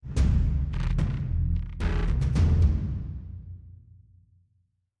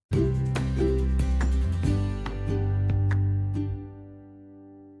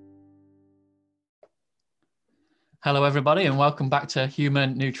Hello, everybody, and welcome back to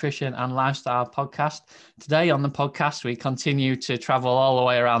Human Nutrition and Lifestyle Podcast. Today on the podcast, we continue to travel all the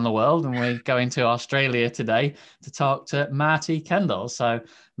way around the world, and we're going to Australia today to talk to Marty Kendall. So,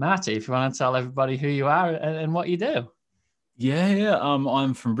 Marty, if you want to tell everybody who you are and what you do. Yeah.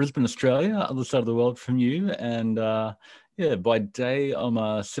 I'm from Brisbane, Australia, other side of the world from you. And by day, I'm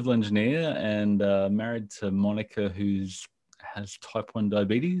a civil engineer and married to Monica, who has type 1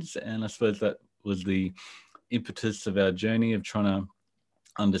 diabetes. And I suppose that was the impetus of our journey of trying to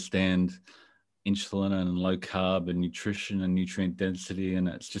understand insulin and low carb and nutrition and nutrient density. And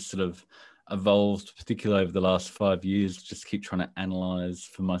it's just sort of evolved, particularly over the last 5 years, just keep trying to analyze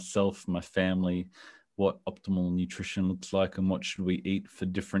for myself, my family, what optimal nutrition looks like and what should we eat for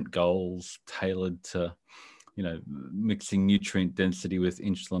different goals tailored to, mixing nutrient density with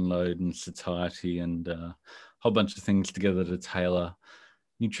insulin load and satiety and a whole bunch of things together to tailor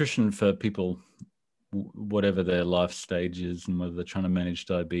nutrition for people, whatever their life stage is, and whether they're trying to manage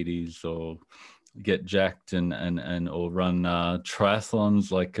diabetes or get jacked and or run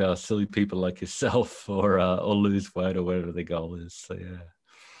triathlons like silly people like yourself, or lose weight, or whatever the goal is. So yeah.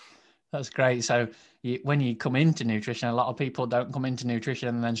 That's great. So when you come into nutrition, a lot of people don't come into nutrition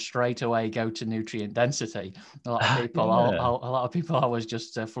and then straight away go to nutrient density. A lot of people, a lot of people always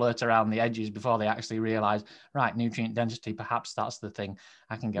just flirt around the edges before they actually realize, right, nutrient density, perhaps that's the thing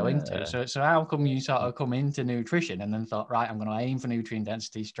I can go into. So how come you sort of come into nutrition and then thought, right, I'm going to aim for nutrient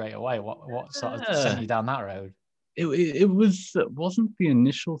density straight away? What sort of sent you down that road? It wasn't the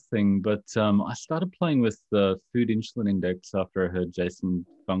initial thing, but I started playing with the food insulin index after I heard Jason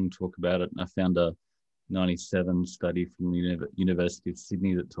Fung talk about it, and I found a 97 study from the University of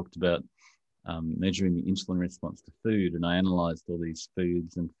Sydney that talked about measuring the insulin response to food, and I analysed all these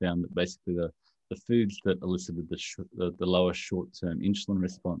foods and found that basically the foods that elicited the lower short-term insulin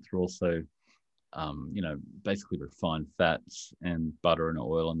response were also basically refined fats and butter and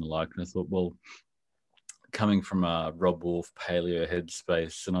oil and the like. And I thought, well, coming from a Rob Wolf paleo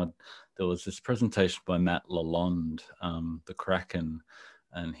headspace, and there was this presentation by Matt Lalonde, the Kraken,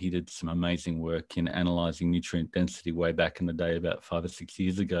 and he did some amazing work in analyzing nutrient density way back in the day, about 5 or 6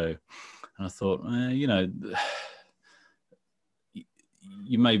 years ago. And I thought,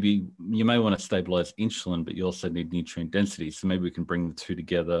 you may want to stabilize insulin, but you also need nutrient density. So maybe we can bring the two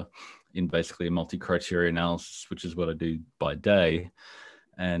together in basically a multi-criteria analysis, which is what I do by day.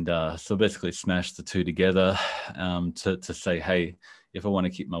 And so basically smash the two together to say, hey, if I want to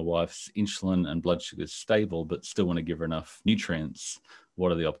keep my wife's insulin and blood sugars stable, but still want to give her enough nutrients,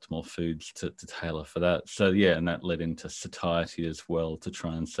 what are the optimal foods to tailor for that? So yeah, and that led into satiety as well, to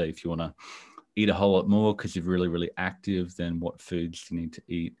try and say, if you want to eat a whole lot more because you're really, really active, then what foods do you need to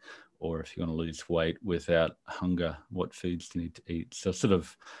eat? Or if you want to lose weight without hunger, what foods do you need to eat? So sort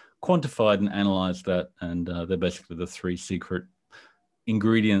of quantified and analyzed that. And they're basically the three secret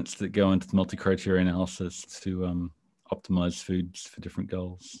ingredients that go into the multi-criteria analysis to optimize foods for different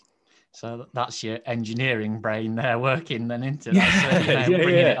goals. So that's your engineering brain there working then into that. So,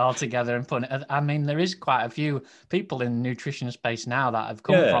 bringing it all together and putting it. I mean, there is quite a few people in the nutrition space now that have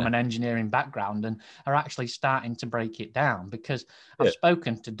come from an engineering background and are actually starting to break it down, because I've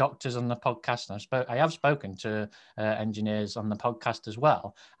spoken to doctors on the podcast, and I have spoken to engineers on the podcast as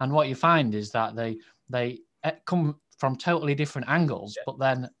well. And what you find is that they come from totally different angles, but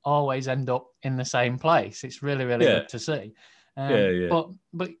then always end up in the same place. It's really, really good to see.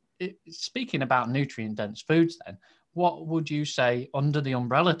 But speaking about nutrient-dense foods, then, what would you say under the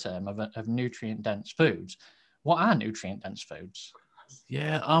umbrella term of nutrient-dense foods? What are nutrient-dense foods?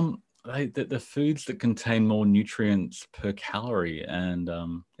 Yeah, the foods that contain more nutrients per calorie, and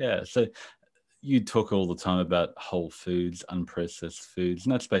so you talk all the time about whole foods, unprocessed foods,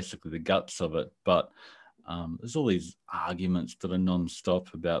 and that's basically the guts of it. But there's all these arguments that are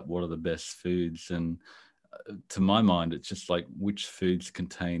non-stop about what are the best foods, and to my mind, it's just like which foods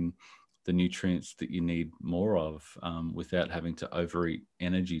contain the nutrients that you need more of without having to overeat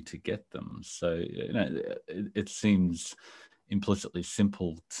energy to get them. So, it seems implicitly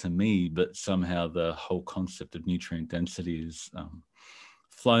simple to me, but somehow the whole concept of nutrient density is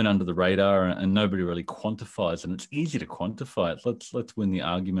flown under the radar, and nobody really quantifies, and it's easy to quantify it. Let's win the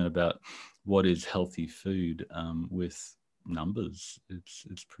argument about what is healthy food with numbers.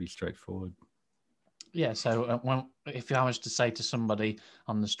 It's pretty straightforward. Yeah, so if I was to say to somebody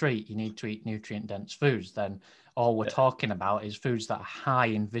on the street, you need to eat nutrient-dense foods, then all we're talking about is foods that are high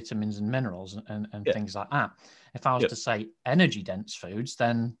in vitamins and minerals and things like that. If I was to say energy-dense foods,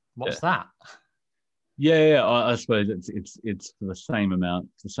 then what's that? Yeah, I suppose it's for the same amount,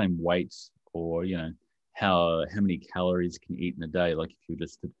 the same weight, or how many calories can you eat in a day. Like if you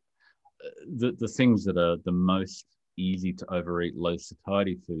just the things that are the most easy to overeat, low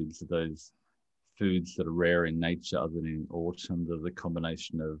satiety foods, are those foods that are rare in nature other than in autumn. They're the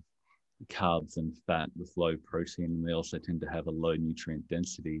combination of carbs and fat with low protein, and they also tend to have a low nutrient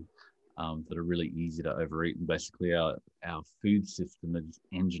density, that are really easy to overeat. And basically our food system is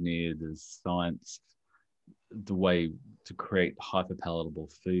engineered, as science, the way to create hyper palatable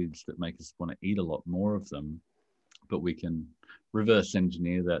foods that make us want to eat a lot more of them, but we can reverse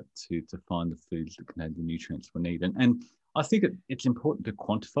engineer that to find the foods that contain the nutrients we need. And I think it's important to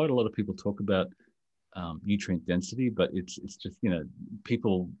quantify it. A lot of people talk about nutrient density, but it's just,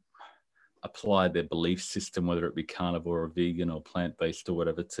 people apply their belief system, whether it be carnivore or vegan or plant-based or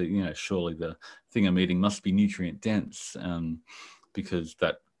whatever, to, surely the thing I'm eating must be nutrient dense, because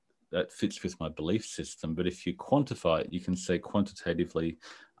that fits with my belief system. But if you quantify it, you can say quantitatively,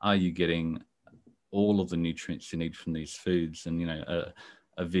 are you getting all of the nutrients you need from these foods? And,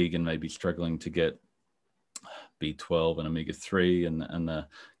 a vegan may be struggling to get B12 and omega-3, and the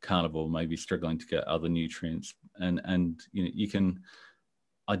carnivore may be struggling to get other nutrients. And you can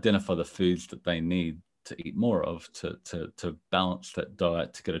identify the foods that they need to eat more of to balance that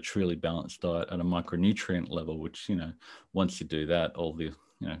diet, to get a truly balanced diet at a micronutrient level, which, once you do that, all the,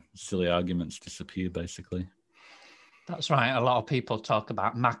 silly arguments disappear, basically. That's right. A lot of people talk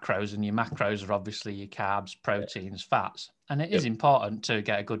about macros, and your macros are obviously your carbs, proteins, fats. And it is important to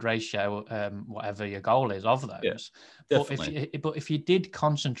get a good ratio, whatever your goal is of those. Yeah, but if you did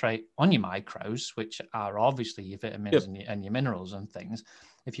concentrate on your micros, which are obviously your vitamins and your minerals and things,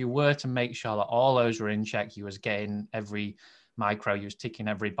 if you were to make sure that all those were in check, you was getting every micro, you was ticking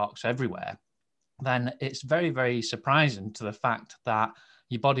every box everywhere, then it's very, very surprising to the fact that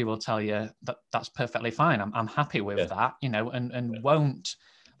your body will tell you that that's perfectly fine. I'm happy with that, and won't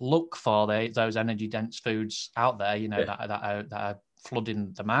look for those energy dense foods out there, that are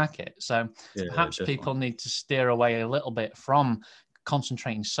flooding the market. So perhaps people need to steer away a little bit from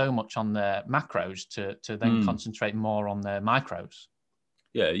concentrating so much on their macros to then concentrate more on their micros.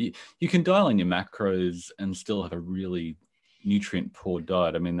 Yeah, you can dial in your macros and still have a really nutrient poor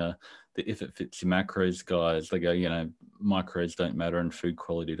diet. I mean, the if it fits your macros guys, they go, macros don't matter and food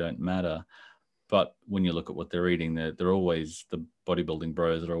quality don't matter. But when you look at what they're eating, they're always, the bodybuilding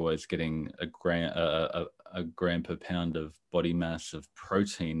bros are always getting a gram per pound of body mass of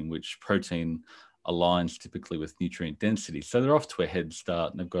protein, which protein aligns typically with nutrient density. So they're off to a head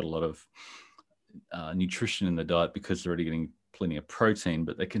start, and they've got a lot of nutrition in the diet because they're already getting plenty of protein,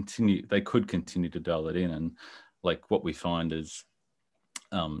 but they could continue to dial it in. And like what we find is,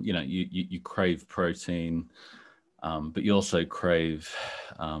 you crave protein, but you also crave,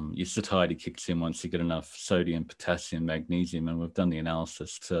 your satiety kicks in once you get enough sodium, potassium, magnesium. And we've done the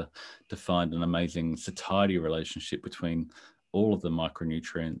analysis to find an amazing satiety relationship between all of the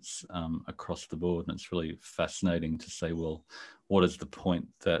micronutrients across the board. And it's really fascinating to say, well, what is the point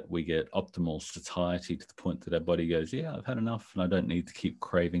that we get optimal satiety, to the point that our body goes, yeah, I've had enough and I don't need to keep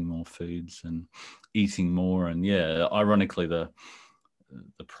craving more foods and eating more. And ironically, the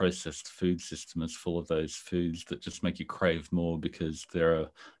processed food system is full of those foods that just make you crave more because they're a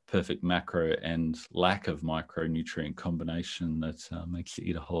perfect macro and lack of micronutrient combination that makes you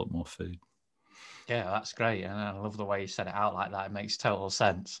eat a whole lot more food. Yeah, that's great. And I love the way you said it out like that. It makes total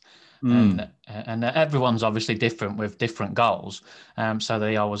sense. And everyone's obviously different with different goals. So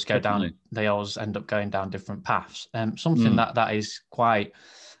they always go down, they always end up going down different paths. Something that is quite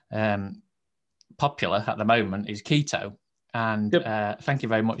popular at the moment is keto. And thank you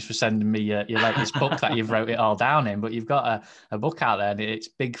very much for sending me your latest book that you've wrote it all down in. But you've got a book out there, and it's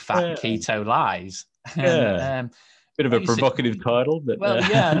Big Fat Keto Lies. Bit of a provocative title, but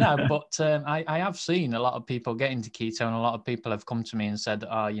I have seen a lot of people get into keto, and a lot of people have come to me and said,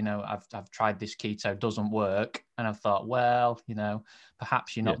 I've tried this keto, doesn't work. And I've thought, well,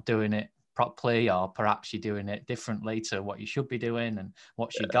 perhaps you're not doing it properly, or perhaps you're doing it differently to what you should be doing, and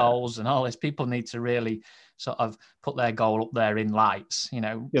what's your goals and all this. People need to really sort of put their goal up there in lights,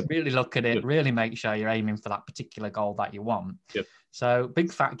 really look at it, really make sure you're aiming for that particular goal that you want. So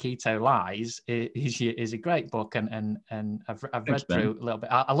Big Fat Keto Lies is a great book, and I've read through a little bit.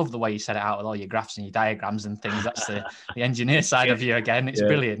 I love the way you set it out with all your graphs and your diagrams and things. That's the engineer side of you again. It's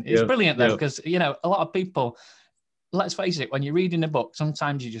brilliant. It's brilliant though, because a lot of people, let's face it, when you're reading a book,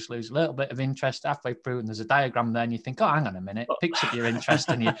 sometimes you just lose a little bit of interest halfway through, and there's a diagram there, and you think, oh, hang on a minute, it picks up your interest,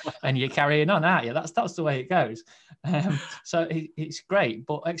 and you're carrying on, aren't you? That's the way it goes. So it's great.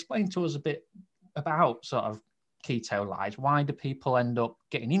 But explain to us a bit about sort of keto lies. Why do people end up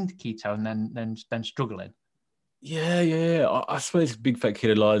getting into keto and then struggling? I suppose Big Fat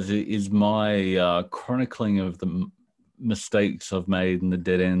Keto Lies is my chronicling of the mistakes I've made and the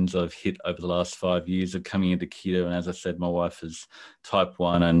dead ends I've hit over the last 5 years of coming into keto. And as I said, my wife is type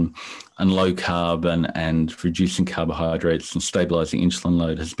 1 and low carb and reducing carbohydrates and stabilizing insulin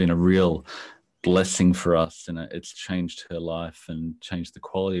load has been a real blessing for us. And it's changed her life and changed the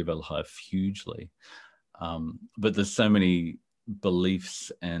quality of her life hugely. But there's so many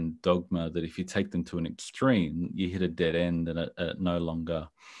beliefs and dogma that if you take them to an extreme, you hit a dead end, and it no longer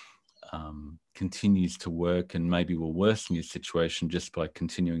continues to work, and maybe will worsen your situation just by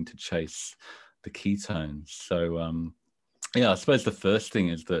continuing to chase the ketones. So I suppose the first thing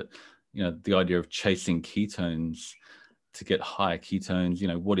is that, the idea of chasing ketones to get higher ketones,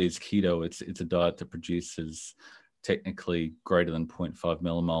 what is keto? It's a diet that produces technically greater than 0.5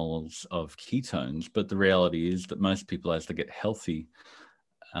 millimoles of ketones, but the reality is that most people, as they get healthy,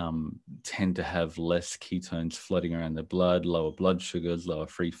 tend to have less ketones floating around their blood, lower blood sugars, lower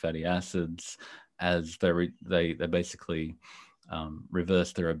free fatty acids, as they basically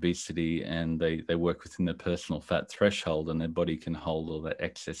reverse their obesity, and they work within their personal fat threshold, and their body can hold all that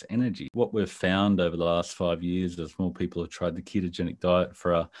excess energy. What we've found over the last 5 years, as more people have tried the ketogenic diet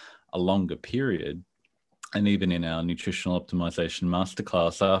for a longer period, and even in our nutritional optimization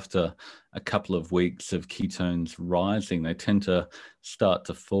masterclass, after a couple of weeks of ketones rising, they tend to start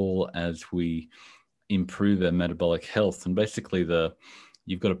to fall as we improve our metabolic health. And basically,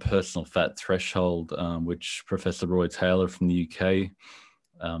 you've got a personal fat threshold, which Professor Roy Taylor from the UK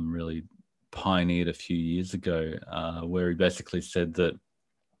really pioneered a few years ago, where he basically said that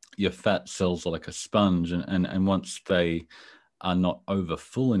your fat cells are like a sponge, and once they are not over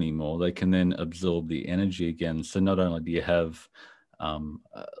full anymore, they can then absorb the energy again. So not only do you have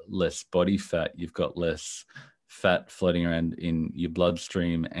less body fat, you've got less fat floating around in your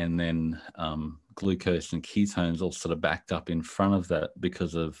bloodstream, and then glucose and ketones all sort of backed up in front of that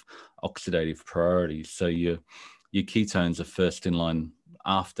because of oxidative priority. So your ketones are first in line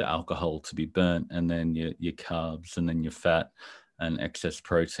after alcohol to be burnt, and then your carbs, and then your fat and excess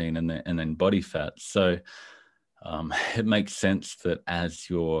protein, and then body fat. So it makes sense that as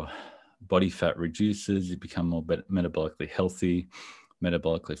your body fat reduces, you become more metabolically healthy,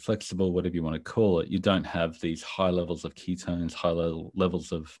 metabolically flexible, whatever you want to call it. You don't have these high levels of ketones, high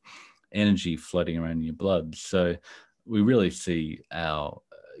levels of energy floating around in your blood. So we really see our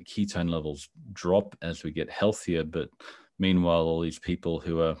ketone levels drop as we get healthier. But meanwhile, all these people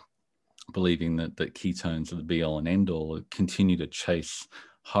who are believing that ketones are the be all and end all continue to chase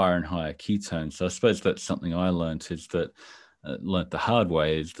higher and higher ketones. So I suppose that's something I learned the hard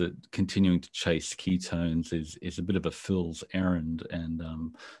way, is that continuing to chase ketones is a bit of a fool's errand. And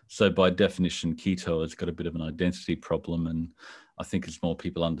so by definition, keto has got a bit of an identity problem. And I think as more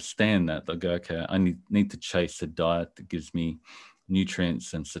people understand that, they'll go, okay, I need to chase a diet that gives me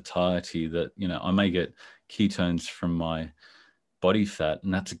nutrients and satiety, that, I may get ketones from my body fat,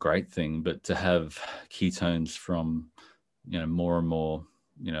 and that's a great thing, but to have ketones from, more and more,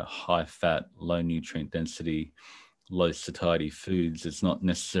 high fat, low nutrient density, low satiety foods is not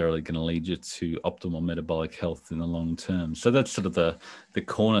necessarily going to lead you to optimal metabolic health in the long term. So that's sort of the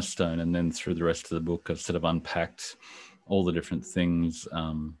cornerstone. And then through the rest of the book, I've sort of unpacked all the different things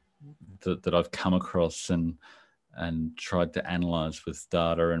that I've come across and tried to analyze with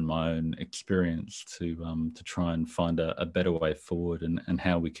data and my own experience to try and find a better way forward, and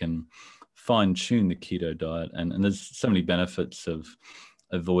how we can fine tune the keto diet. And there's so many benefits of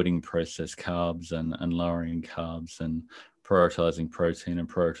avoiding processed carbs and lowering carbs, and prioritizing protein and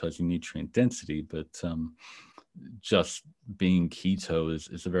prioritizing nutrient density. But just being keto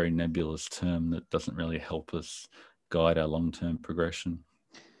is a very nebulous term that doesn't really help us guide our long-term progression.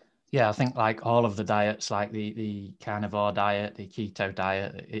 Yeah, I think like all of the diets, like the carnivore diet, the keto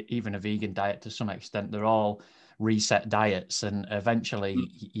diet, even a vegan diet to some extent, they're all reset diets, and eventually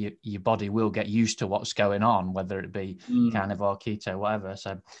your body will get used to what's going on, whether it be carnivore, keto, whatever.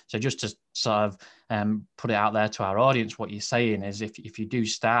 So just to sort of put it out there to our audience, what you're saying is if you do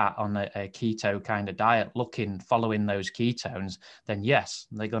start on a keto kind of diet, following those ketones, then yes,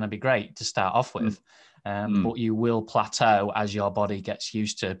 they're going to be great to start off with. But you will plateau as your body gets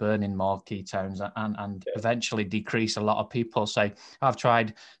used to burning more ketones, and eventually decrease. A lot of people say, I've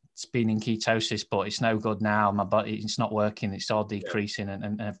tried being in ketosis, but it's no good now. My body, it's not working. It's all decreasing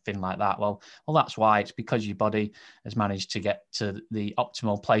and everything like that. Well, that's why. It's because your body has managed to get to the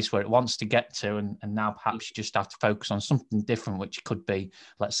optimal place where it wants to get to. And now perhaps you just have to focus on something different, which could be,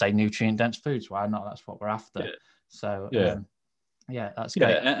 let's say, nutrient dense foods. Why not? That's what we're after. Yeah. So, that's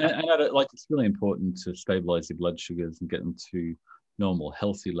great. And like, it's really important to stabilize your blood sugars and get them to normal,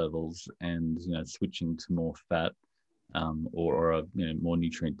 healthy levels, and, switching to more fat, or a more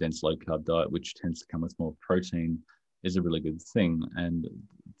nutrient dense low carb diet, which tends to come with more protein, is a really good thing. And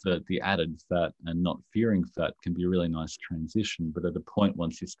the added fat and not fearing fat can be a really nice transition. But at a point,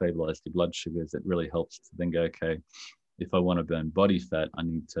 once you stabilize your blood sugars, it really helps to then go, okay, if I want to burn body fat, I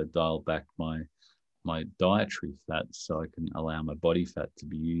need to dial back my dietary fat so I can allow my body fat to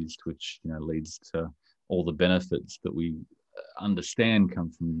be used, which, you know, leads to all the benefits that we understand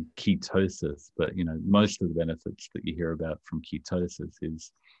come from ketosis. But, you know, most of the benefits that you hear about from ketosis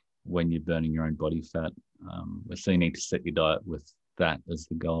is when you're burning your own body fat. So you need to set your diet with that as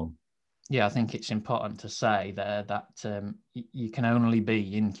the goal. Yeah, I think it's important to say there that you can only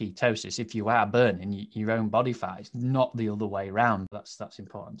be in ketosis if you are burning your own body fat. It's not the other way around. That's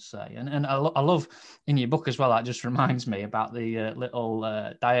important to say. And I love in your book as well. That just reminds me about the little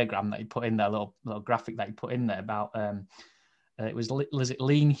diagram that you put in there, little graphic that you put in there about was it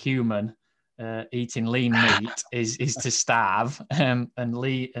lean human eating lean meat is to starve, and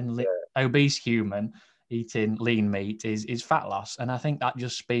obese human eating lean meat is fat loss. And I think that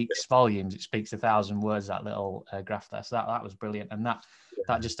just speaks volumes. It speaks 1,000 words, that little graph there. So that was brilliant. And that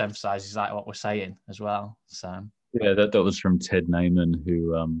just emphasizes like what we're saying as well. So yeah, that was from Ted Naiman,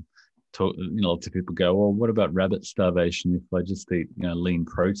 who talk, you know, lots of people go, well, what about rabbit starvation? If I just eat, you know, lean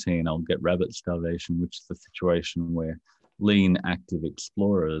protein, I'll get rabbit starvation, which is the situation where lean active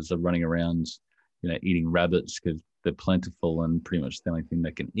explorers are running around, you know, eating rabbits because they're plentiful and pretty much the only thing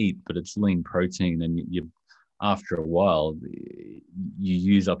they can eat. But it's lean protein, and you after a while you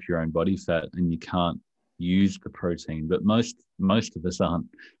use up your own body fat and you can't use the protein. But most of us aren't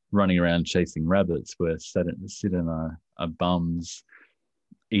running around chasing rabbits. We're sitting our bums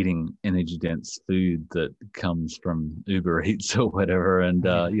eating energy dense food that comes from Uber Eats or whatever, and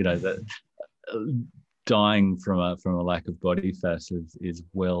you know, that dying from a lack of body fat is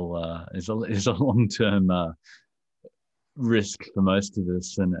a long-term risk for most of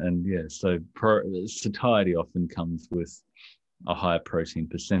us. And yeah, so satiety often comes with a higher protein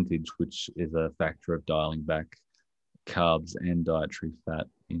percentage, which is a factor of dialing back carbs and dietary fat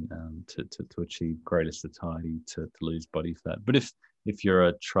to achieve greater satiety to lose body fat. But if you're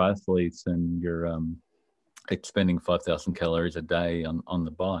a triathlete and you're expending 5,000 calories a day on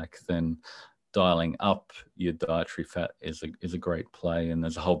the bike, then dialing up your dietary fat is a great play. And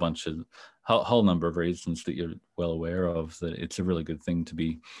there's a whole number of reasons that you're well aware of that it's a really good thing to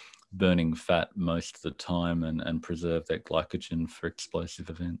be burning fat most of the time and preserve that glycogen for explosive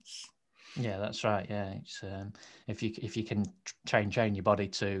events. Yeah, that's right. Yeah, it's if you can train your body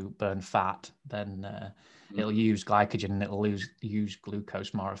to burn fat, then it'll use glycogen and it'll use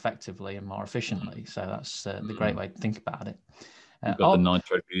glucose more effectively and more efficiently. So that's the great way to think about it. You've got the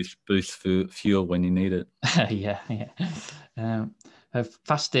nitro boost fuel when you need it. Yeah.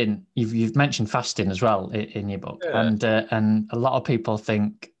 Fasting. You've mentioned fasting as well in your book, and a lot of people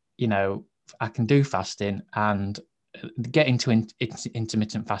think, you know, I can do fasting and get into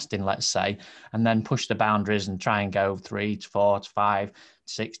intermittent fasting, let's say, and then push the boundaries and try and go 3 to 4 to 5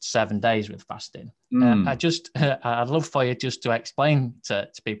 6 to 7 days with fasting. I'd love for you just to explain to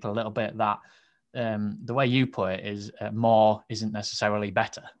people a little bit that the way you put it is more isn't necessarily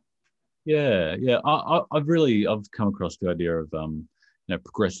better. Yeah. I've come across the idea of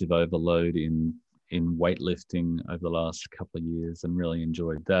progressive overload in weightlifting over the last couple of years and really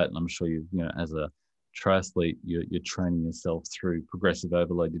enjoyed that. And I'm sure as a triathlete, you're training yourself through progressive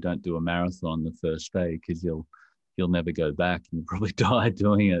overload. You don't do a marathon the first day because you'll never go back and you'll probably die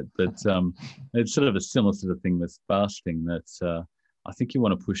doing it. But it's sort of a similar sort of thing with fasting, that I think you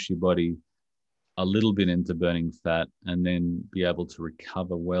want to push your body a little bit into burning fat and then be able to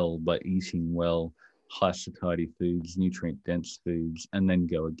recover well by eating well, high satiety foods, nutrient dense foods, and then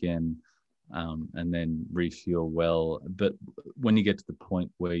go again and then refuel well. But when you get to the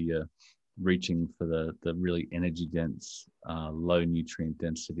point where you're reaching for the really energy dense, low nutrient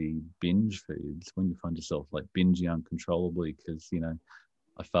density binge foods, when you find yourself like binging uncontrollably because,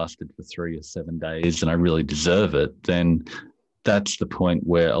 I fasted for 3 or 7 days and I really deserve it, then that's the point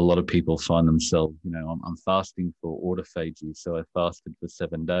where a lot of people find themselves, I'm fasting for autophagy. So I fasted for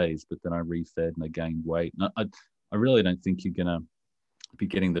 7 days, but then I refed and I gained weight. And I really don't think you're going to be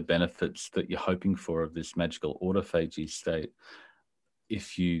getting the benefits that you're hoping for of this magical autophagy state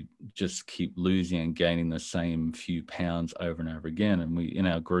if you just keep losing and gaining the same few pounds over and over again. And we, in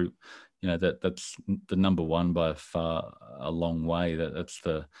our group, that's the number one by far, a long way. That's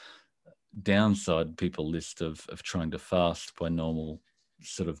the downside people list of trying to fast by normal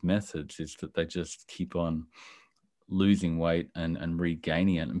sort of methods, is that they just keep on losing weight and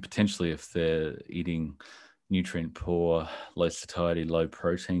regaining it. And potentially if they're eating nutrient poor, low satiety, low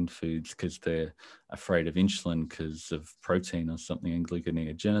protein foods because they're afraid of insulin because of protein or something in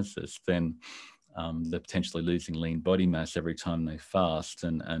gluconeogenesis, then they're potentially losing lean body mass every time they fast,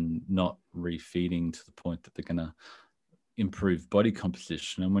 and not refeeding to the point that they're going to improve body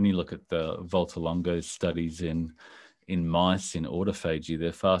composition. And when you look at the Volta Longo studies in mice in autophagy,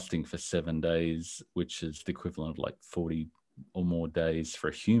 they're fasting for 7 days, which is the equivalent of like 40 or more days for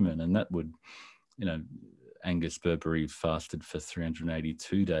a human. And that would, Angus Burberry fasted for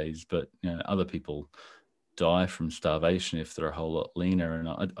 382 days, but other people die from starvation if they're a whole lot leaner.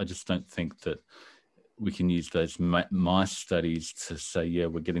 And I just don't think that we can use those mice studies to say, yeah,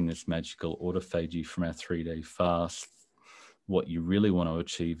 we're getting this magical autophagy from our 3-day fast. What you really want to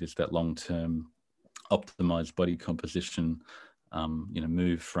achieve is that long-term optimized body composition,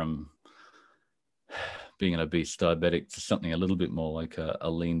 move from being an obese diabetic to something a little bit more like a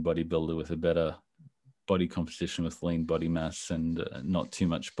lean bodybuilder with a better body composition with lean body mass and not too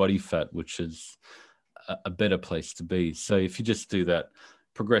much body fat, which is a better place to be. So if you just do that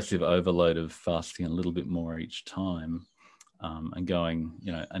progressive overload of fasting a little bit more each time, and going,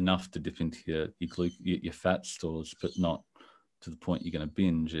 enough to dip into your fat stores, but not to the point you're going to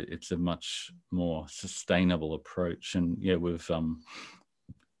binge, it's a much more sustainable approach. And yeah, we've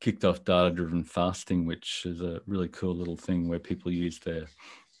kicked off data-driven fasting, which is a really cool little thing where people use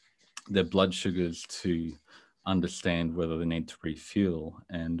their blood sugars to understand whether they need to refuel.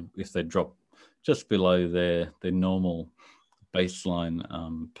 And if they drop just below their normal baseline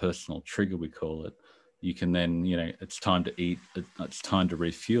personal trigger, we call it, you can then, it's time to eat, it's time to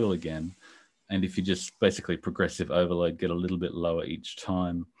refuel again. And if you just basically progressive overload, get a little bit lower each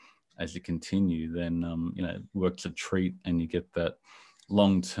time as you continue, then, it works a treat and you get that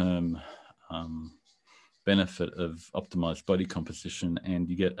long-term benefit of optimized body composition, and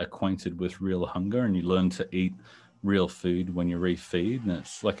you get acquainted with real hunger and you learn to eat real food when you refeed. And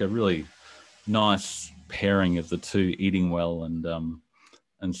it's like a really nice pairing of the two, eating well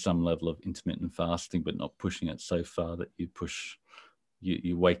and some level of intermittent fasting, but not pushing it so far that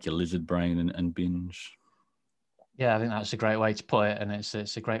you wake your lizard brain and binge. Yeah, I think that's a great way to put it, and it's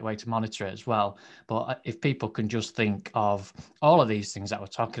a great way to monitor it as well. But if people can just think of all of these things that we're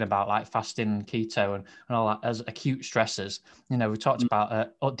talking about, like fasting, keto, and all that, as acute stressors, we talked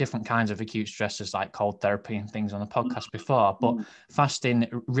about different kinds of acute stressors like cold therapy and things on the podcast before, but fasting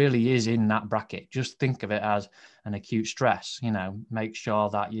really is in that bracket. Just think of it as an acute stress. Make sure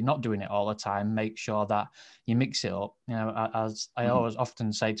that you're not doing it all the time. Make sure that you mix it up. As I always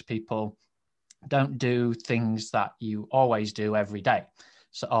often say to people, don't do things that you always do every day,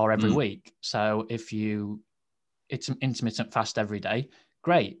 or every week. So if it's an intermittent fast every day,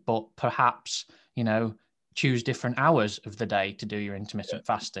 great, but perhaps choose different hours of the day to do your intermittent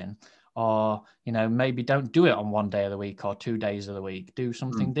fasting, or maybe don't do it on one day of the week or 2 days of the week. Do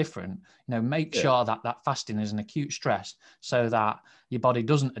something different. Make sure that fasting is an acute stress so that your body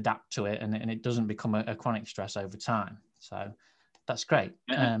doesn't adapt to it and it doesn't become a chronic stress over time. So that's great.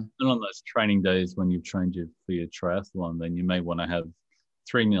 And on those training days when you've trained for your triathlon, then you may want to have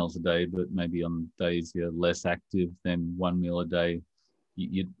 3 meals a day, but maybe on days you're less active, then 1 meal a day.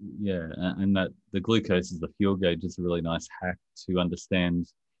 And that the glucose is the fuel gauge is a really nice hack to understand.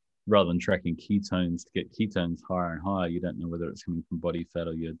 Rather than tracking ketones, to get ketones higher and higher, you don't know whether it's coming from body fat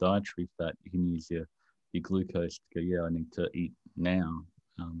or your dietary fat. You can use your glucose to go, I need to eat now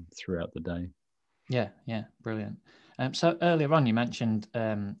throughout the day. Yeah, brilliant. So earlier on, you mentioned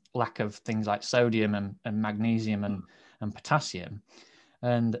lack of things like sodium and magnesium and potassium,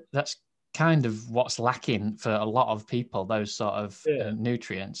 and that's kind of what's lacking for a lot of people, those sort of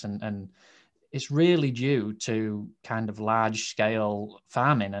nutrients, and it's really due to kind of large scale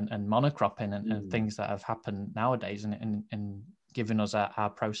farming and monocropping and things that have happened nowadays and giving us our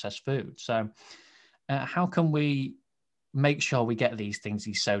processed food. So how can we make sure we get these things,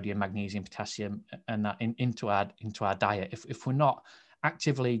 these sodium, magnesium, potassium, and that into our diet? If we're not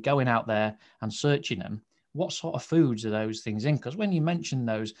actively going out there and searching them, what sort of foods are those things in? Because when you mention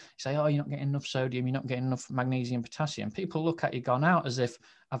those, you say, oh, you're not getting enough sodium, you're not getting enough magnesium, potassium. People look at you gone out as if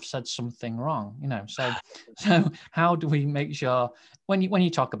I've said something wrong, So how do we make sure when you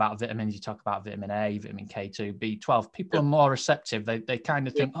talk about vitamins, you talk about vitamin A, vitamin K2, B12, people are more receptive. They kind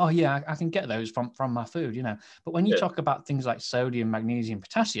of think, oh yeah, I can get those from my food, But when you talk about things like sodium, magnesium,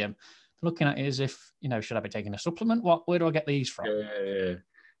 potassium, looking at it as if, should I be taking a supplement? Where do I get these from?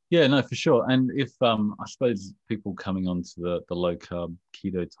 Yeah, no, for sure. And if I suppose people coming onto the low carb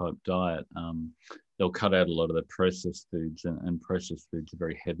keto type diet, they'll cut out a lot of the processed foods, and processed foods are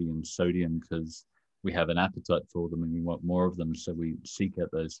very heavy in sodium because we have an appetite for them and we want more of them, so we seek out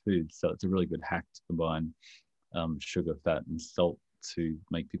those foods. So it's a really good hack to combine sugar, fat, and salt to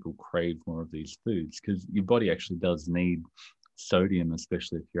make people crave more of these foods, because your body actually does need sodium,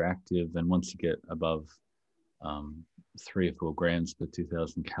 especially if you're active. And once you get above 3 or 4 grams per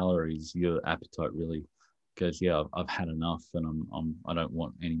 2,000 calories, your appetite really goes, yeah, I've had enough, and I don't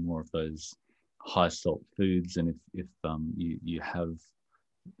want any more of those high salt foods. And if you have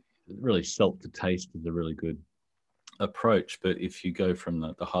really, salt to taste is a really good approach. But if you go from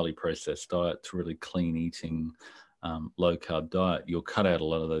the highly processed diet to really clean eating, low carb diet, you'll cut out a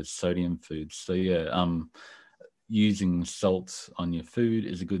lot of those sodium foods. So yeah, using salt on your food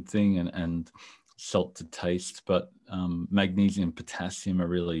is a good thing, and salt to taste. But magnesium, potassium are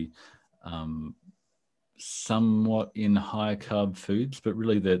really somewhat in high carb foods, but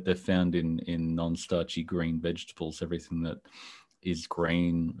really they're found in non-starchy green vegetables. Everything that is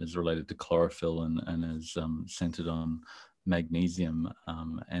green is related to chlorophyll and is centered on magnesium,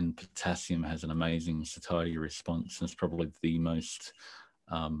 and potassium has an amazing satiety response, and it's probably the most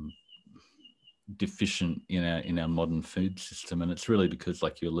deficient in our modern food system. And it's really because,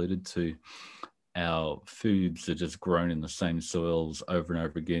 like you alluded to, our foods are just grown in the same soils over and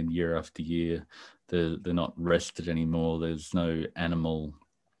over again, year after year. They're not rested anymore. There's no animal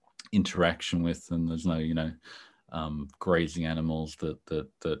interaction with them. There's no, grazing animals that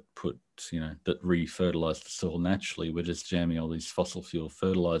put, that re-fertilize the soil naturally. We're just jamming all these fossil fuel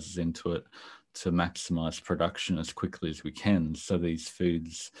fertilizers into it to maximize production as quickly as we can. So these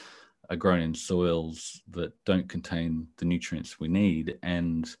foods are grown in soils that don't contain the nutrients we need,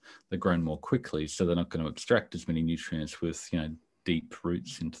 and they're grown more quickly. So they're not going to extract as many nutrients with, deep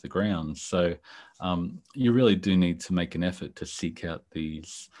roots into the ground. So you really do need to make an effort to seek out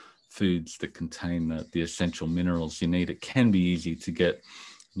these foods that contain the essential minerals you need. It can be easy to get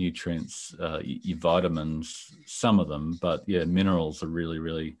nutrients, your vitamins, some of them, but yeah, minerals are really,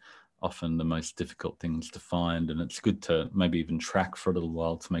 really often the most difficult things to find. And it's good to maybe even track for a little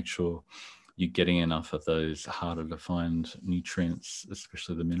while to make sure you're getting enough of those harder to find nutrients,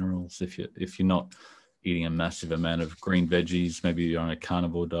 especially the minerals. If you're not eating a massive amount of green veggies, maybe you're on a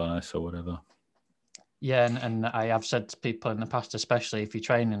carnivore diet or whatever. Yeah, and I have said to people in the past, especially if you're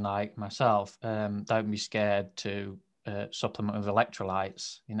training like myself, don't be scared to supplement with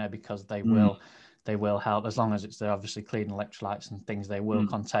electrolytes, because they will help, as long as they're obviously clean electrolytes and things. They will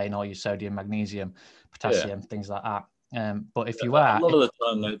contain all your sodium, magnesium, potassium, things like that. But if you are, a lot of the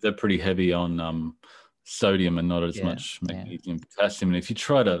time they're pretty heavy on sodium and not as much magnesium, potassium. And if you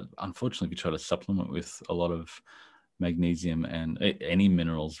try to supplement with a lot of magnesium and any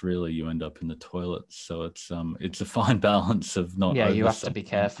minerals, really, you end up in the toilet. So it's a fine balance of not. Yeah, you have to be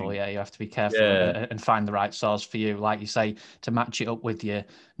careful. Yeah, you have to be careful and find the right source for you, like you say, to match it up with your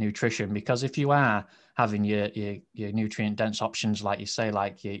nutrition. Because if you are having your nutrient dense options, like you say,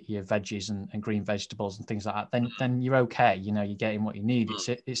 like your veggies and green vegetables and things like that, then you're okay. You're getting what you need.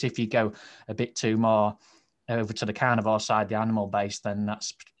 It's if you go a bit too more over to the carnivore side, the animal based, then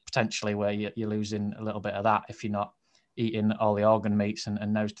that's potentially where you're losing a little bit of that if you're not eating all the organ meats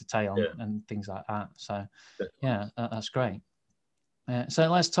and nose to tail and things like that. So yeah, that's great. So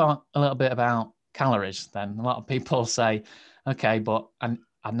let's talk a little bit about calories then. A lot of people say, okay, but I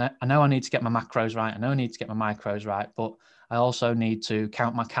know I need to get my macros right. I know I need to get my micros right, but I also need to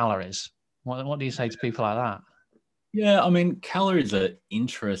count my calories. What do you say to people like that? Yeah, I mean, calories are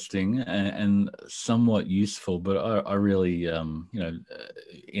interesting and somewhat useful, but I really,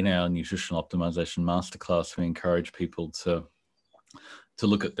 in our nutritional optimization masterclass, we encourage people to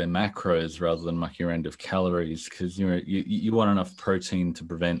look at their macros rather than mucking around with calories, because you want enough protein to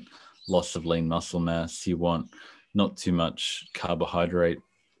prevent loss of lean muscle mass. You want not too much carbohydrate,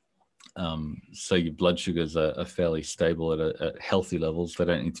 so your blood sugars are fairly stable at healthy levels. They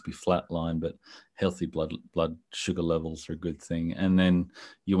don't need to be flatline, but healthy blood sugar levels are a good thing. And then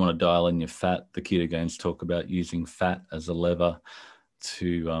you want to dial in your fat. The ketones talk about using fat as a lever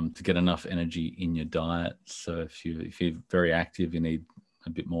to get enough energy in your diet. So if you're very active, you need a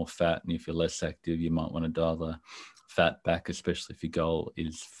bit more fat, and if you're less active, you might want to dial the fat back, especially if your goal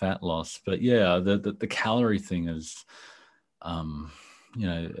is fat loss. But yeah, the calorie thing is,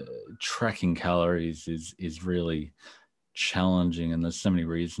 tracking calories is really challenging, and there's so many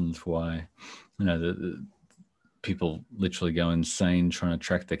reasons why, the people literally go insane trying to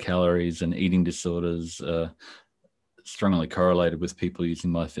track their calories, and eating disorders strongly correlated with people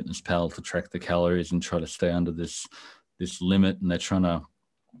using MyFitnessPal to track the calories and try to stay under this limit, and they're trying to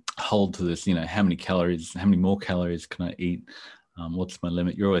hold to this, how many more calories can I eat? What's my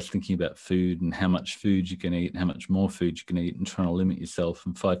limit? You're always thinking about food and how much food you can eat and how much more food you can eat, and trying to limit yourself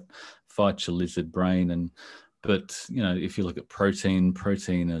and fight your lizard brain. But if you look at protein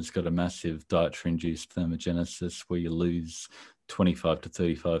has got a massive dietary induced thermogenesis where you lose 25 to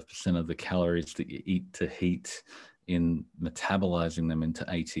 35% of the calories that you eat to heat in metabolizing them into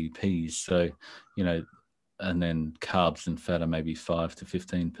ATPs. So, and then carbs and fat are maybe 5 to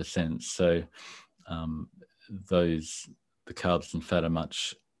 15%. So the carbs and fat are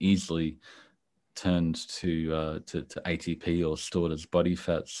much easily turned to ATP or stored as body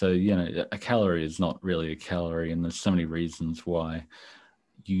fat. So, a calorie is not really a calorie, and there's so many reasons why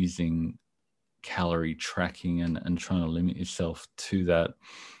using calorie tracking and trying to limit yourself to that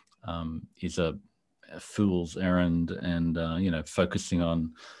is a fool's errand. And focusing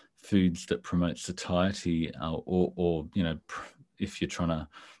on foods that promote satiety, or if you're trying to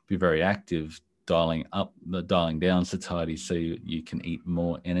be very active, dialing down satiety so you can eat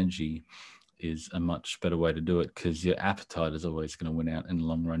more energy is a much better way to do it, because your appetite is always going to win out in the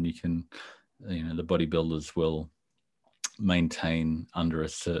long run. You can, the bodybuilders will maintain under a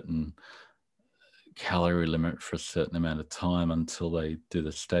certain calorie limit for a certain amount of time until they do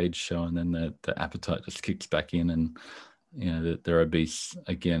the stage show, and then the appetite just kicks back in, and they're obese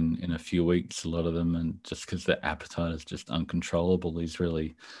again in a few weeks, a lot of them, and just because their appetite is just uncontrollable. These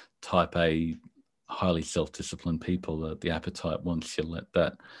really type A, highly self-disciplined people, that the appetite, once you let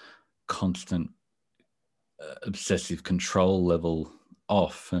that constant obsessive control level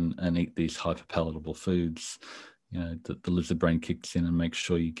off and eat these hyperpalatable foods, the lizard brain kicks in and makes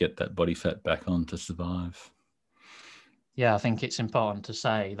sure you get that body fat back on to survive. Yeah, I think it's important to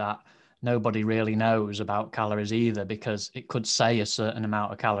say that nobody really knows about calories either, because it could say a certain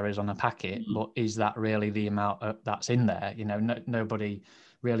amount of calories on a packet, but is that really the amount that's in there? Nobody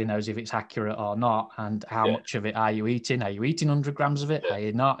really knows if it's accurate or not, and how much of it are you eating? Are you eating 100 grams of it? Are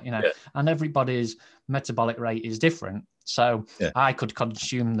you not? And everybody's metabolic rate is different. So I could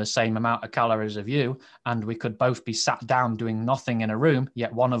consume the same amount of calories of you, and we could both be sat down doing nothing in a room,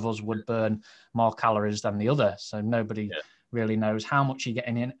 yet one of us would burn more calories than the other. So nobody really knows how much you're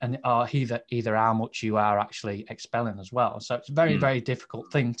getting in, and either how much you are actually expelling as well. So it's a very, very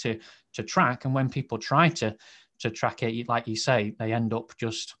difficult thing to track. And when people try to track it, like you say, they end up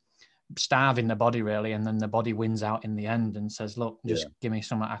just starving the body really, and then the body wins out in the end and says, look, just give me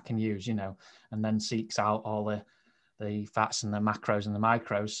something I can use, and then seeks out all the fats and the macros and the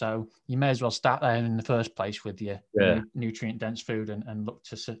micros. So you may as well start there in the first place with your nutrient dense food, and look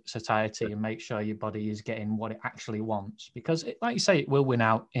to satiety and make sure your body is getting what it actually wants, because like you say, it will win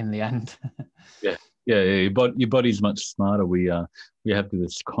out in the end. Your body's much smarter. We have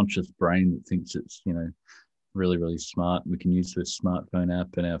this conscious brain that thinks it's really, really smart. We can use the smartphone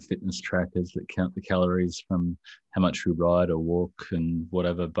app and our fitness trackers that count the calories from how much we ride or walk and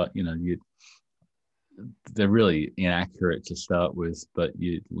whatever, but they're really inaccurate to start with. But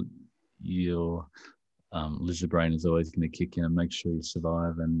your lizard brain is always going to kick in and make sure you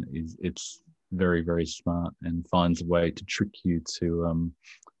survive, and it's very, very smart, and finds a way to trick you to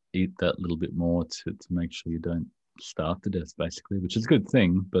eat that little bit more to make sure you don't starve to death, basically, which is a good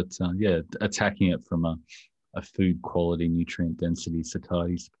thing. But attacking it from a food quality, nutrient density,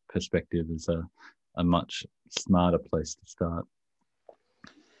 satiety perspective is a much smarter place to start.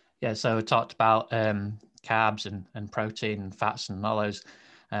 Yeah, so we talked about carbs and protein and fats and all those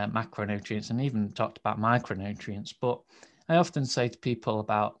macronutrients, and even talked about micronutrients. But I often say to people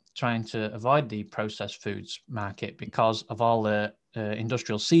about trying to avoid the processed foods market because of all the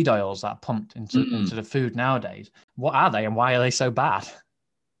industrial seed oils that are pumped into the food nowadays. What are they, and why are they so bad?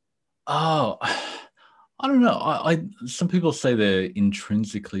 Oh, I don't know. Some people say they're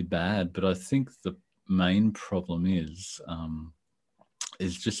intrinsically bad, but I think the main problem is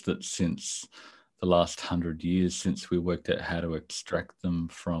just that since the last 100 years, since we worked out how to extract them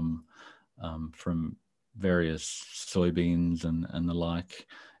from various soybeans and the like,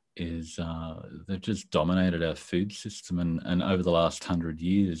 they've just dominated our food system. And over the last 100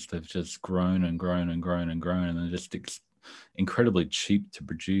 years, they've just grown and grown and grown and grown, and they're just incredibly cheap to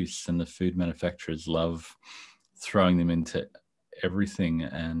produce. And the food manufacturers love throwing them into everything.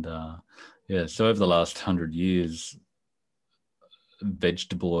 And so over the last 100 years,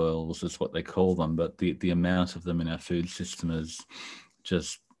 vegetable oils is what they call them, but the amount of them in our food system has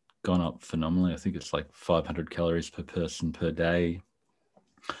just gone up phenomenally. I think it's like 500 calories per person per day.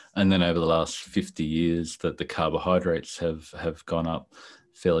 And then over the last 50 years, that the carbohydrates have gone up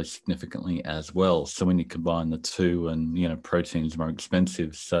fairly significantly as well. So when you combine the two, and protein's more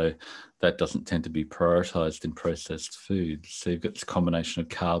expensive, so that doesn't tend to be prioritized in processed foods. So you've got this combination of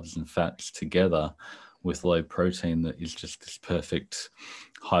carbs and fats together with low protein that is just this perfect,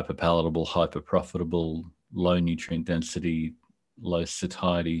 hyper palatable, hyper profitable, low nutrient density, low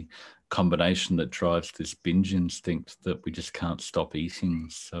satiety combination that drives this binge instinct that we just can't stop eating.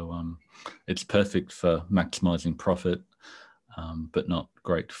 So it's perfect for maximizing profit, but not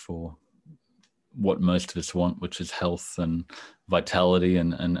great for what most of us want, which is health and vitality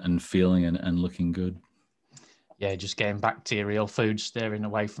and feeling and looking good. Yeah, just getting back to your real food, steering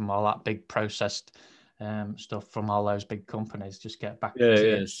away from all that big processed stuff from all those big companies. Just get back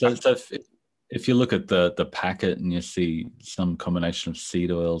to yeah. So if you look at the packet and you see some combination of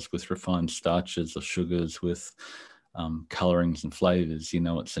seed oils with refined starches or sugars with colorings and flavors, you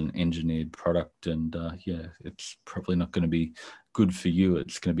know it's an engineered product, and it's probably not going to be good for you.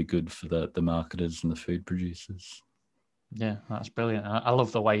 It's going to be good for the marketers and the food producers. Yeah, that's brilliant. I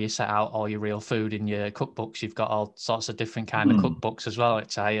love the way you set out all your real food in your cookbooks. You've got all sorts of different kind of cookbooks as well,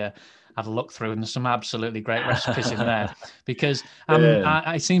 which I had a look through, and there's some absolutely great recipes in there. Because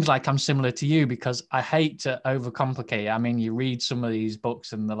it seems like I'm similar to you, because I hate to overcomplicate it. I mean, you read some of these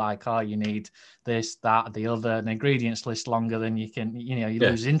books and they're like, oh, you need this, that, the other, an ingredients list longer than you can, you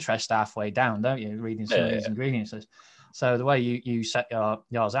lose interest halfway down, don't you, reading some of these ingredients lists. So the way you set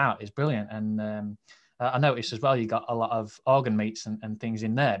yours out is brilliant. And I noticed as well, you got a lot of organ meats and things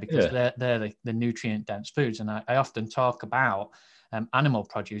in there, because they're the nutrient dense foods. And I often talk about animal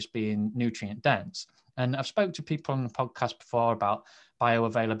produce being nutrient dense. And I've spoke to people on the podcast before about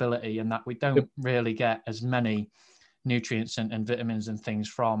bioavailability, and that we don't really get as many nutrients and vitamins and things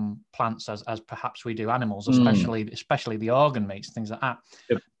from plants as perhaps we do animals, especially the organ meats, things like that.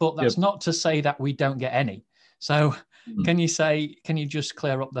 But that's not to say that we don't get any. So can you just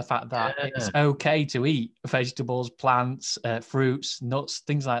clear up the fact that it's okay to eat vegetables, plants, fruits, nuts,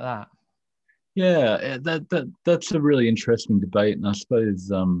 things like that? Yeah, that's a really interesting debate. And I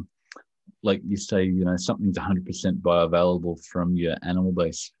suppose, like you say, something's 100% bioavailable from your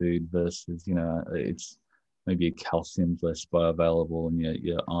animal-based food versus, it's maybe your calcium's less bioavailable and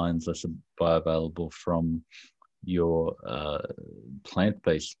your iron's less bioavailable from your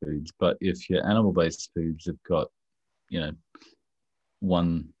plant-based foods. But if your animal-based foods have got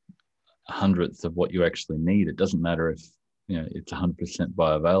 1/100th of what you actually need, it doesn't matter if it's 100%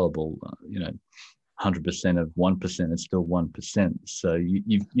 bioavailable. 100% of 1% is still 1%. So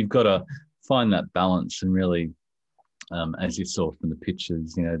you've got to find that balance. And really, as you saw from the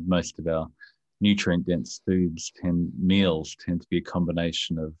pictures, most of our nutrient dense meals tend to be a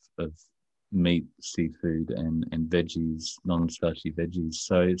combination of meat, seafood, and veggies, non-starchy veggies.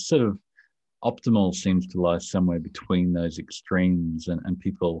 So it's sort of optimal seems to lie somewhere between those extremes, and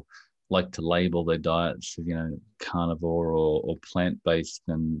people like to label their diets, carnivore or plant-based,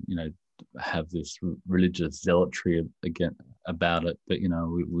 and have this religious zealotry again about it. But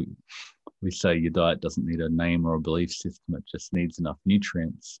we say your diet doesn't need a name or a belief system; it just needs enough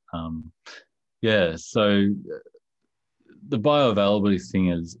nutrients. So the bioavailability thing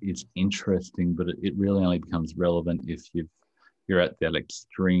is interesting, but it really only becomes relevant if you're at that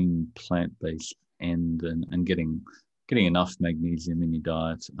extreme plant-based end and getting enough magnesium in your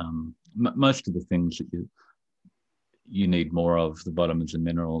diet. Most of the things that you need more of, the vitamins and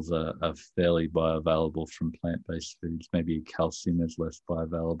minerals, are fairly bioavailable from plant-based foods. Maybe calcium is less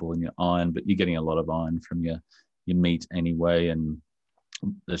bioavailable, in your iron, but you're getting a lot of iron from your meat anyway. And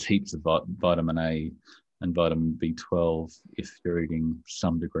there's heaps of vitamin A and vitamin B12 if you're eating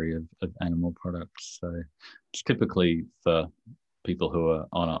some degree of animal products. So it's typically for people who are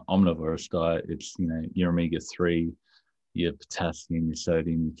on an omnivorous diet, it's your omega-3, your potassium, your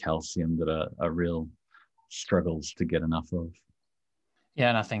sodium, your calcium that are real struggles to get enough of. Yeah,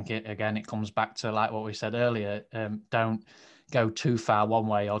 and I think it comes back to like what we said earlier. Don't go too far one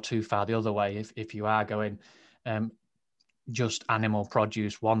way or too far the other way. If you are going just animal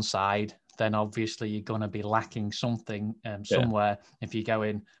produce one side, then obviously you're going to be lacking something somewhere. If you go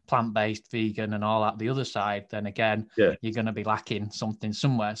in plant-based, vegan and all that the other side, then again, you're going to be lacking something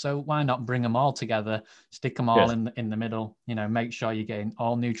somewhere. So why not bring them all together, stick them all in the middle, make sure you're getting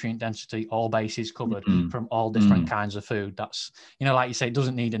all nutrient density, all bases covered from all different kinds of food. That's, like you say, it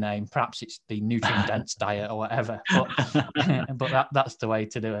doesn't need a name. Perhaps it's the nutrient dense diet or whatever, but that's the way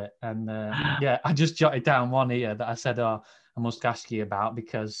to do it. And I just jotted down one here that I said, I must ask you about,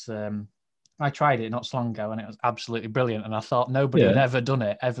 because I tried it not so long ago and it was absolutely brilliant. And I thought nobody had ever done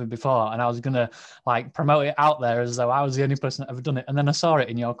it ever before. And I was going to promote it out there as though I was the only person that ever done it. And then I saw it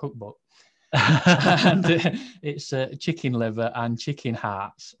in your cookbook. And it's chicken liver and chicken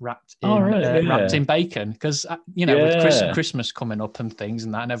hearts wrapped in bacon. Because, with Christmas coming up and things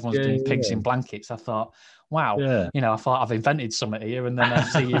and that, and everyone's doing pigs in blankets, I thought, wow, I thought I've invented something here. And then I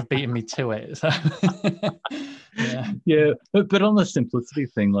see you've beaten me to it. So. But on the simplicity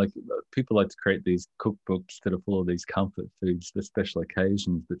thing, like people like to create these cookbooks that are full of these comfort foods for special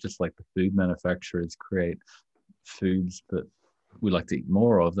occasions, but just like the food manufacturers create foods that we like to eat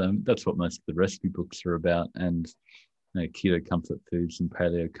more of them. That's what most of the recipe books are about. And keto comfort foods and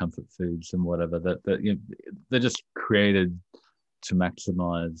paleo comfort foods and whatever, that they're just created to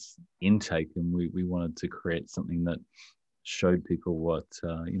maximize intake, and we wanted to create something that showed people what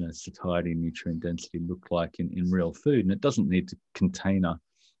satiety and nutrient density look like in real food. And it doesn't need to contain a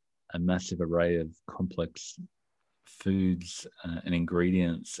massive array of complex foods and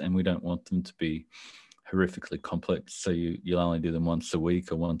ingredients, and we don't want them to be horrifically complex, so you'll only do them once a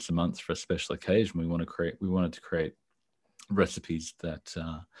week or once a month for a special occasion. We wanted to create recipes that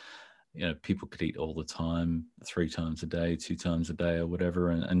people could eat all the time, 3 times a day, 2 times a day, or whatever,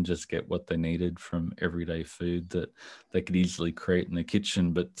 and just get what they needed from everyday food that they could easily create in the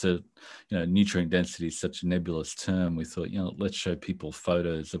kitchen. But nutrient density is such a nebulous term. We thought, let's show people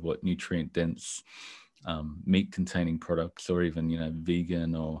photos of what nutrient dense meat containing products, or even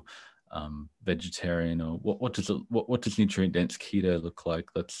vegan or vegetarian, or what does nutrient dense keto look like?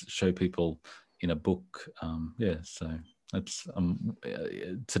 Let's show people in a book. So that's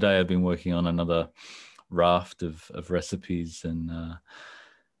today I've been working on another raft of recipes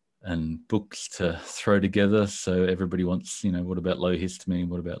and books to throw together. So everybody wants, what about low histamine?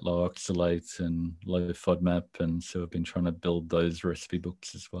 What about low oxalate and low FODMAP? And so I've been trying to build those recipe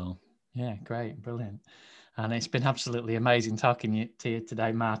books as well. Yeah, great, brilliant. And it's been absolutely amazing talking to you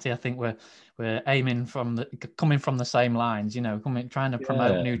today, Marty. I think we're aiming coming from the same lines, trying to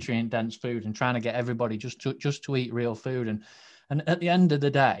promote nutrient dense food and trying to get everybody just to eat real food. And at the end of the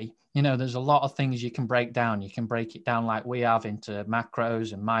day, there's a lot of things you can break down. You can break it down like we have into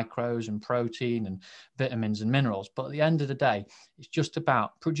macros and micros and protein and vitamins and minerals. But at the end of the day, it's just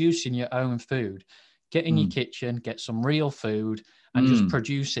about producing your own food. Get in your kitchen, get some real food, and just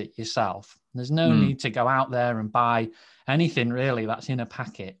produce it yourself. There's no need to go out there and buy anything really that's in a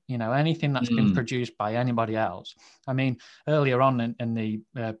packet, anything that's been produced by anybody else. I mean, earlier on in the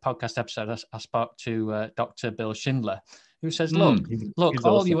podcast episode, I spoke to Dr. Bill Schindler, who says, look,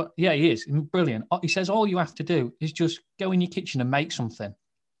 awesome. He is brilliant. He says, all you have to do is just go in your kitchen and make something.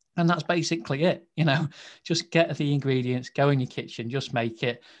 And that's basically it, just get the ingredients, go in your kitchen, just make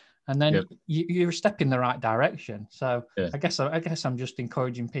it. And then you're a step in the right direction. So I guess I'm just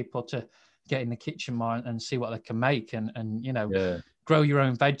encouraging people to get in the kitchen more and see what they can make, and grow your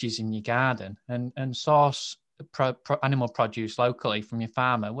own veggies in your garden, and source animal produce locally from your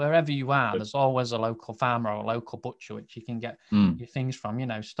farmer. Wherever you are, there's always a local farmer or a local butcher which you can get your things from.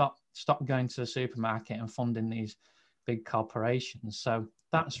 Stop going to the supermarket and funding these big corporations. So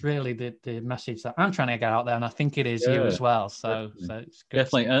that's really the message that I'm trying to get out there, and I think it is you as well. So it's good.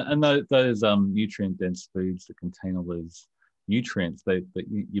 Definitely, and those nutrient dense foods that contain all those nutrients,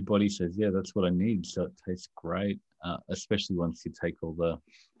 your body says, that's what I need. So it tastes great, especially once you take all the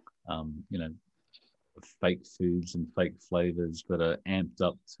fake foods and fake flavors that are amped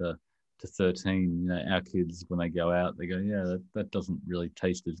up to 13. Our kids, when they go out, they go, that doesn't really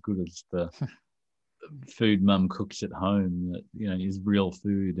taste as good as the food mum cooks at home that is real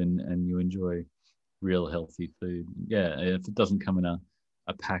food, and you enjoy real healthy food. If it doesn't come in a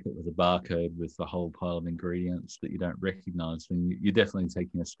packet with a barcode with a whole pile of ingredients that you don't recognize, then you're definitely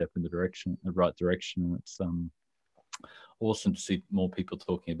taking a step in the right direction. And it's awesome to see more people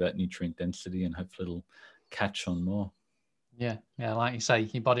talking about nutrient density, and hopefully it'll catch on more. Yeah, like you say,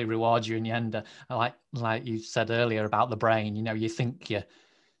 your body rewards you in the end. Like you said earlier about the brain, you think you're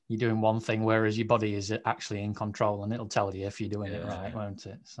doing one thing, whereas your body is actually in control, and it'll tell you if you're doing it right, won't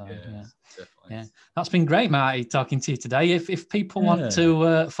it? So that's been great, Marty, talking to you today. If people want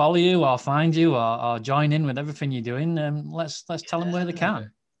to follow you or find you or join in with everything you're doing, let's tell them where they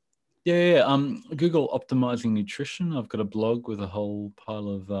can. Google Optimizing Nutrition. I've got a blog with a whole pile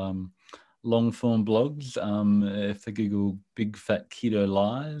of long form blogs. If they Google Big Fat Keto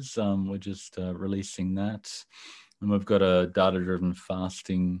Lies, we're just releasing that. And we've got a data-driven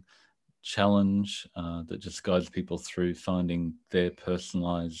fasting challenge that just guides people through finding their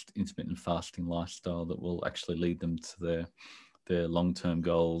personalized intermittent fasting lifestyle that will actually lead them to their long-term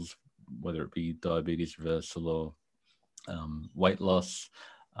goals, whether it be diabetes reversal or weight loss.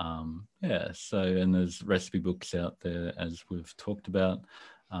 And there's recipe books out there, as we've talked about.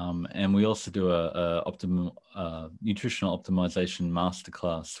 And we also do a nutritional optimization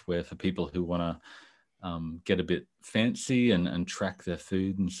masterclass, where for people who want to get a bit fancy and track their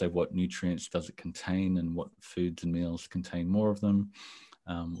food and say what nutrients does it contain and what foods and meals contain more of them.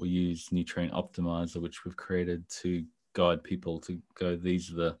 We use Nutrient Optimizer, which we've created to guide people to go,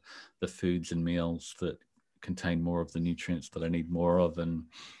 these are the foods and meals that contain more of the nutrients that I need more of. And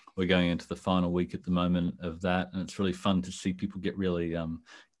we're going into the final week at the moment of that. And it's really fun to see people get really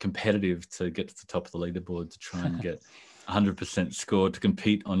competitive to get to the top of the leaderboard to try and get 100% score to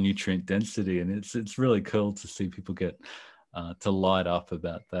compete on nutrient density. And it's really cool to see people get to light up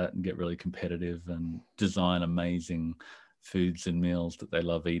about that and get really competitive and design amazing foods and meals that they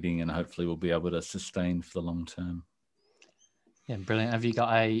love eating, and hopefully will be able to sustain for the long term. Yeah, brilliant. Have you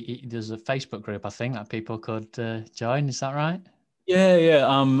got there's a Facebook group, I think, that people could join, is that right? Yeah.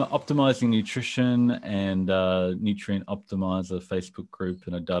 Optimizing Nutrition and Nutrient Optimizer Facebook group,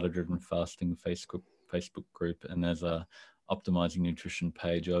 and a Data-Driven Fasting Facebook group, and there's a Optimizing Nutrition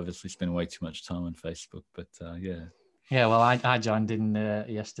page. I obviously spend way too much time on Facebook, but yeah. Yeah, well, I joined in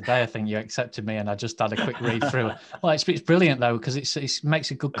yesterday. I think you accepted me, and I just had a quick read through. Well, it's brilliant though, because it makes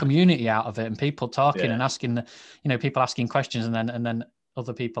a good community out of it, and people talking and asking, people asking questions, and then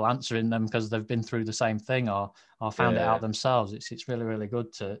other people answering them because they've been through the same thing or found it out themselves. It's really, really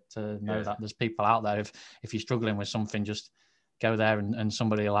good to know that there's people out there. If you're struggling with something, just go there and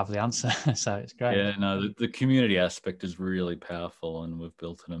somebody will have the answer. So it's great. Yeah, no, the community aspect is really powerful, and we've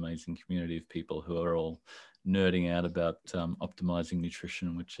built an amazing community of people who are all nerding out about optimizing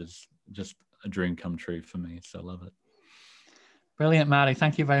nutrition, which is just a dream come true for me. So I love it. Brilliant, Marty.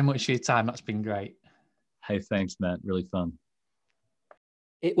 Thank you very much for your time. That's been great. Hey, thanks, Matt. Really fun.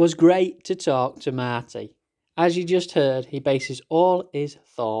 It was great to talk to Marty. As you just heard, he bases all his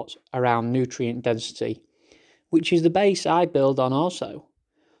thoughts around nutrient density, which is the base I build on also.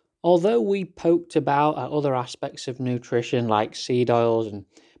 Although we poked about at other aspects of nutrition like seed oils and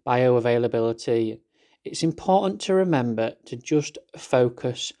bioavailability, it's important to remember to just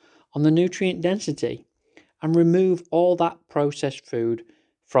focus on the nutrient density and remove all that processed food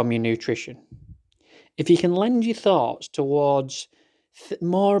from your nutrition. If you can lend your thoughts towards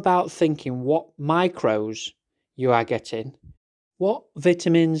more about thinking what micros you are getting, what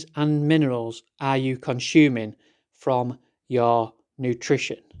vitamins and minerals are you consuming from your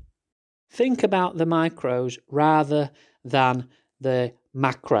nutrition? Think about the micros rather than the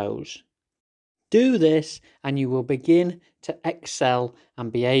macros. Do this and you will begin to excel and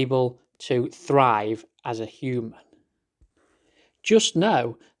be able to thrive as a human. Just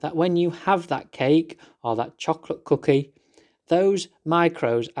know that when you have that cake or that chocolate cookie, those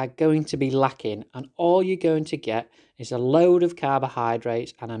micros are going to be lacking, and all you're going to get is a load of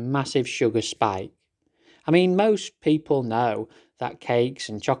carbohydrates and a massive sugar spike. I mean, most people know that cakes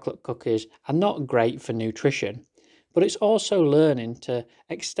and chocolate cookies are not great for nutrition, but it's also learning to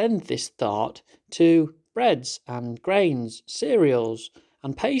extend this thought to breads and grains, cereals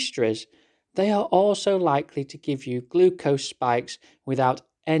and pastries. They are also likely to give you glucose spikes without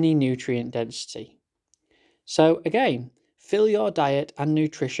any nutrient density. So again, fill your diet and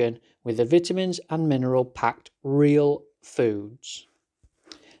nutrition with the vitamins and mineral-packed real foods.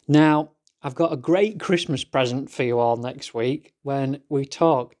 Now, I've got a great Christmas present for you all next week when we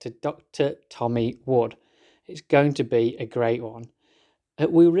talk to Dr. Tommy Wood. It's going to be a great one.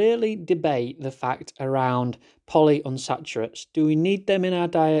 We really debate the fact around polyunsaturates. Do we need them in our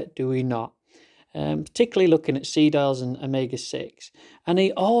diet? Do we not? Particularly looking at seed oils and omega-6. And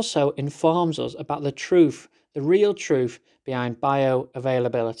he also informs us about the truth, the real truth behind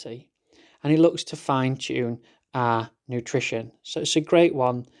bioavailability. And he looks to fine-tune our nutrition. So it's a great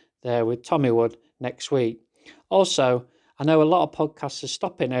one there with Tommy Wood next week. Also, I know a lot of podcasts are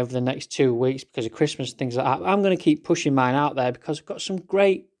stopping over the next 2 weeks because of Christmas and things like that. I'm going to keep pushing mine out there because I've got some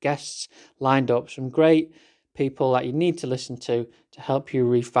great guests lined up, some great people that you need to listen to help you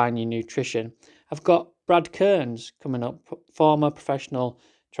refine your nutrition. I've got Brad Kearns coming up, former professional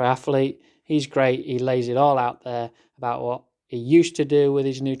triathlete. He's great. He lays it all out there about what he used to do with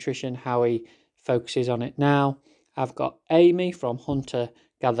his nutrition, how he focuses on it now. I've got Amy from Hunter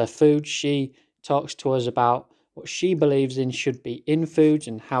Gather Foods. She talks to us about what she believes in should be in foods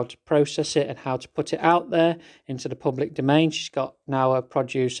and how to process it and how to put it out there into the public domain. She's got now a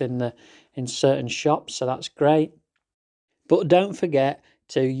produce in certain shops, so that's great. But don't forget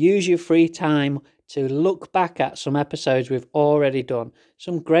to use your free time to look back at some episodes we've already done.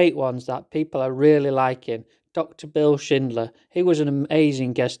 Some great ones that people are really liking. Dr. Bill Schindler, he was an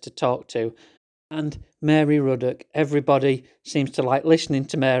amazing guest to talk to. And Mary Ruddock. Everybody seems to like listening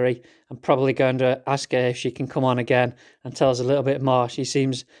to Mary. I'm probably going to ask her if she can come on again and tell us a little bit more. She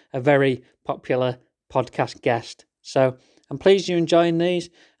seems a very popular podcast guest. So I'm pleased you're enjoying these.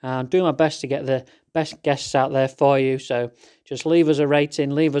 I'm doing my best to get the best guests out there for you. So just leave us a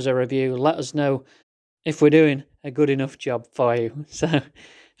rating, leave us a review. Let us know if we're doing a good enough job for you. So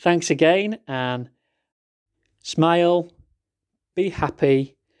thanks again, and smile, be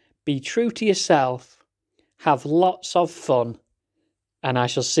happy, be true to yourself, have lots of fun, and I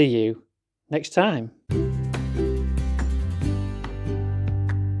shall see you next time.